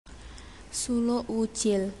Suluk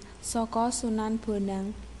Wujil saka Sunan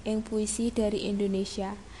Bonang ing Puisi dari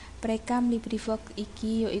Indonesia. Prekam LibriVox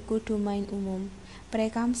iki yaiku domain umum.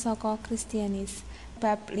 Prekam saka Javanese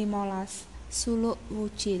bab 15. Suluk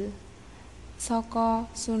Wujil saka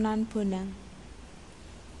Sunan Bonang.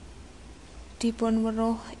 Dipun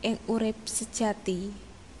weruh ing urip sejati.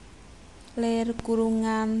 Lir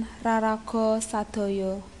kurungan raraga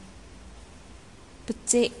sadaya.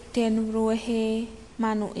 Becik den ruwehe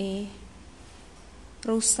manuke.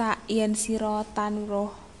 Rusak yen sira tan weruh.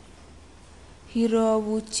 Hira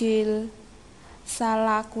wujil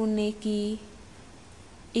salakune ki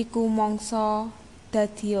iku mangsa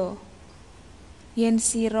dadya. Yen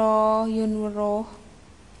sira yun weruh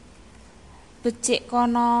becik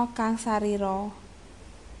kana kang sarira.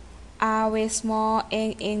 Awisma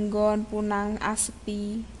ing enggon punang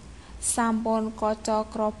asepi sampun kaca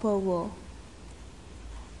krabawa.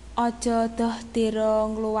 Aja doh dera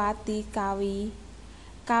ngluwati kawi.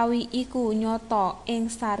 Kawi iku nyata ing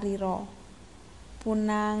sarira.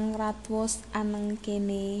 Punang ratwus aneng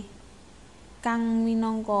kene kang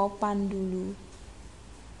minangka pandulu.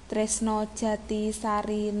 Tresna jati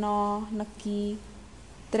sarina negi.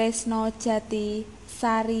 Tresna jati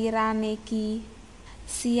sarirane ki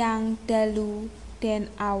siang dalu den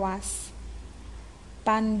awas.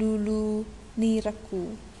 Pandulu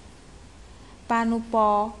nireku.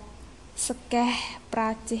 Panupa sekeh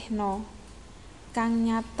pracihna kang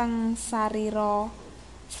nyateng sarira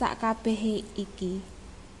sakabehe iki.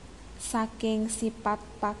 Saking sipat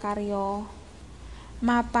pakarya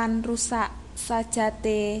mapan rusak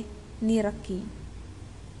sajate nireki.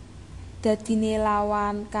 Dadine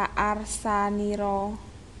lawan kaarsanira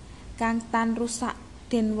kang tan rusak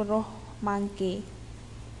den weruh mangke.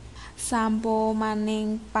 Sampo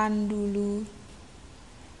maning pandulu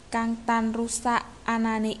kang tan rusak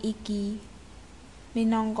anane iki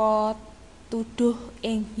minangka tuduh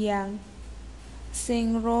ing hyang.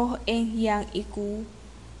 Sing roh ing hyang iku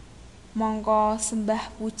mongko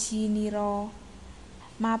sembah puji nira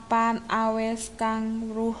mapan awis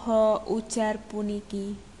kang ruha ujar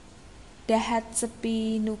puniki. Dahat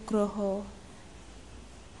sepi nugroho.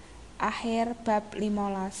 Akhir bab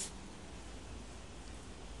 15.